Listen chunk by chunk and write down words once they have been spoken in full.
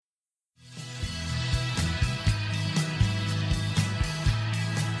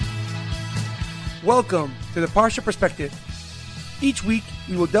Welcome to the Parsha Perspective. Each week,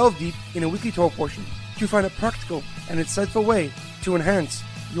 we will delve deep in a weekly Torah portion to find a practical and insightful way to enhance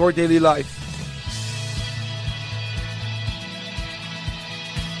your daily life.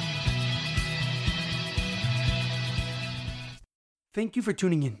 Thank you for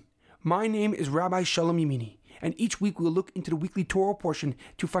tuning in. My name is Rabbi Shalom Yamini, and each week we will look into the weekly Torah portion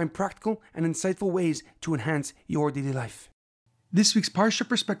to find practical and insightful ways to enhance your daily life. This week's Parsha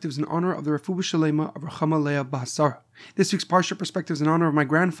Perspective is in honor of the Refuah Shalema of Rachama Leah Bahasara. This week's Parsha Perspective is in honor of my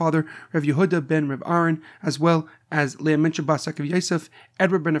grandfather, Rav Yehuda ben Rav Aaron, as well as Leah Mincha Bas Yaakov Yosef,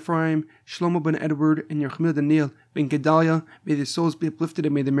 Edward ben Ephraim, Shlomo ben Edward, and Yerchmiel Daniel ben Gedalia. May their souls be uplifted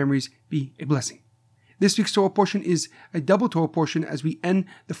and may their memories be a blessing. This week's Torah portion is a double Torah portion as we end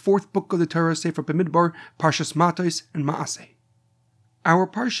the fourth book of the Torah, Sefer Bamidbar, Parshas Matos Massei. Our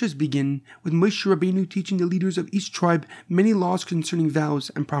parshas begin with Moshe Rabbeinu teaching the leaders of each tribe many laws concerning vows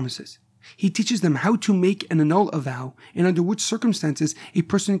and promises. He teaches them how to make and annul a vow and under which circumstances a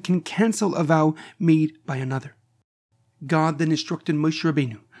person can cancel a vow made by another. God then instructed Moshe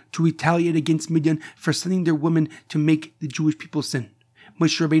Rabbeinu to retaliate against Midian for sending their women to make the Jewish people sin.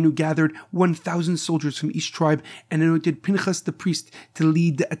 Moshe Rabbeinu gathered 1,000 soldiers from each tribe and anointed Pinchas the priest to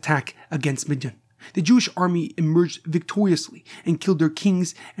lead the attack against Midian. The Jewish army emerged victoriously and killed their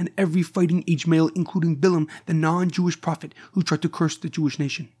kings and every fighting age male, including Bilam, the non-Jewish prophet who tried to curse the Jewish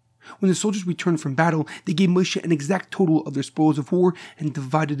nation. When the soldiers returned from battle, they gave Moshe an exact total of their spoils of war and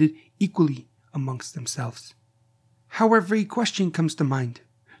divided it equally amongst themselves. However, a question comes to mind.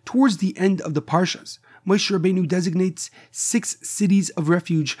 Towards the end of the Parshas, Moshe Rabbeinu designates 6 cities of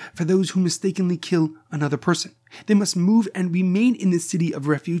refuge for those who mistakenly kill another person. They must move and remain in the city of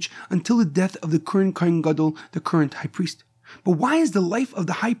refuge until the death of the current Kohen Gadol, the current high priest. But why is the life of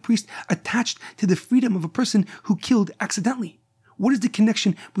the high priest attached to the freedom of a person who killed accidentally? What is the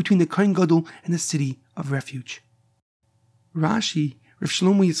connection between the Kohen Gadol and the city of refuge? Rashi, Rav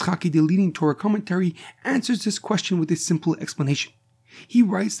Shlomo Yitzchaki, the leading Torah commentary, answers this question with a simple explanation. He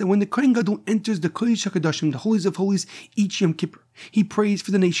writes that when the Kohen Gadol enters the Kodesh HaKadoshim, the Holies of Holies, each Yom Kippur, he prays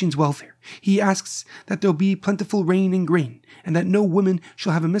for the nation's welfare. He asks that there will be plentiful rain and grain, and that no woman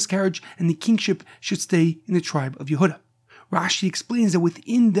shall have a miscarriage, and the kingship should stay in the tribe of Yehuda. Rashi explains that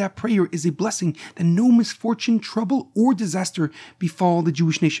within that prayer is a blessing that no misfortune, trouble, or disaster befall the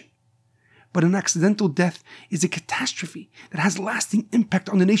Jewish nation. But an accidental death is a catastrophe that has lasting impact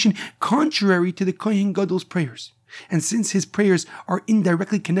on the nation, contrary to the Kohen Gadol's prayers. And since his prayers are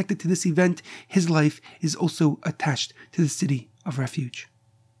indirectly connected to this event, his life is also attached to the city of refuge.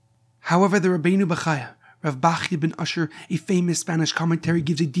 However, the Rabbeinu Bachaya, Rav Bachya ben Asher, a famous Spanish commentary,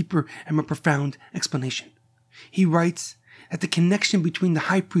 gives a deeper and more profound explanation. He writes that the connection between the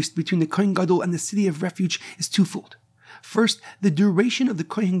high priest, between the Kohen Gadol and the city of refuge is twofold. First, the duration of the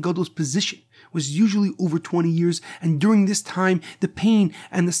Kohen Gadol's position was usually over 20 years, and during this time, the pain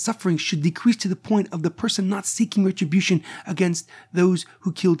and the suffering should decrease to the point of the person not seeking retribution against those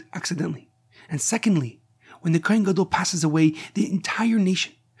who killed accidentally. And secondly, when the Kohen Gadol passes away, the entire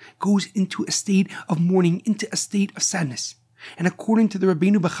nation goes into a state of mourning, into a state of sadness. And according to the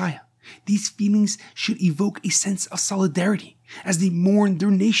Rabbeinu Bachaya, these feelings should evoke a sense of solidarity as they mourn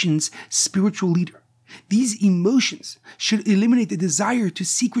their nation's spiritual leader. These emotions should eliminate the desire to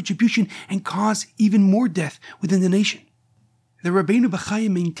seek retribution and cause even more death within the nation. The Rabbeinu Bachaya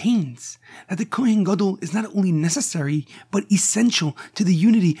maintains that the Kohen Gadol is not only necessary, but essential to the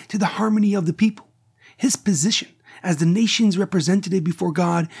unity, to the harmony of the people. His position as the nation's representative before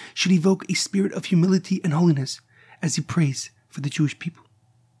God should evoke a spirit of humility and holiness as he prays for the Jewish people.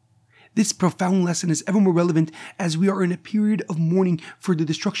 This profound lesson is ever more relevant as we are in a period of mourning for the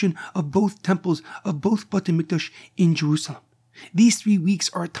destruction of both temples, of both Batei Mikdash in Jerusalem. These 3 weeks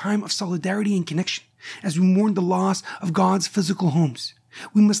are a time of solidarity and connection as we mourn the loss of God's physical homes.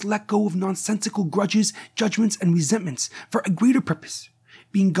 We must let go of nonsensical grudges, judgments, and resentments for a greater purpose,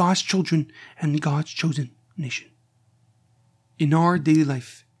 being God's children and God's chosen nation. In our daily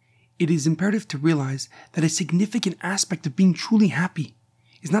life, it is imperative to realize that a significant aspect of being truly happy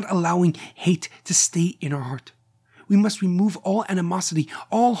is not allowing hate to stay in our heart. We must remove all animosity,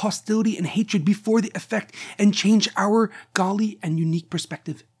 all hostility and hatred before the effect and change our godly and unique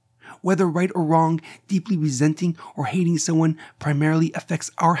perspective. Whether right or wrong, deeply resenting or hating someone primarily affects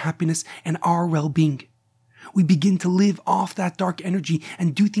our happiness and our well-being. We begin to live off that dark energy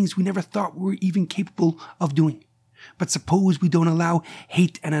and do things we never thought we were even capable of doing. But suppose we don't allow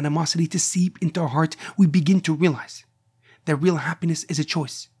hate and animosity to seep into our heart, we begin to realize that real happiness is a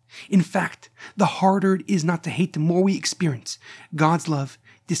choice. In fact, the harder it is not to hate, the more we experience God's love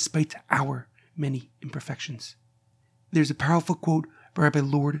despite our many imperfections. There's a powerful quote by Rabbi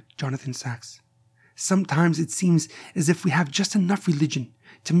Lord Jonathan Sacks. Sometimes it seems as if we have just enough religion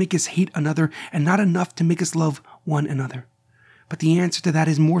to make us hate another and not enough to make us love one another. But the answer to that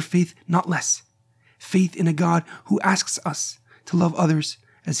is more faith, not less. Faith in a God who asks us to love others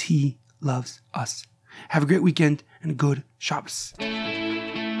as He loves us. Have a great weekend and a good Shabbos.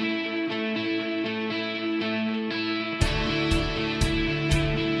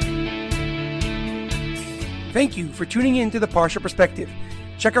 Thank you for tuning in to The Parsha Perspective.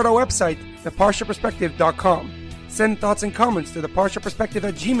 Check out our website, theparshaperspective.com. Send thoughts and comments to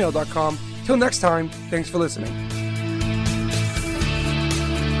theparshaperspective@gmail.com. Till next time, thanks for listening.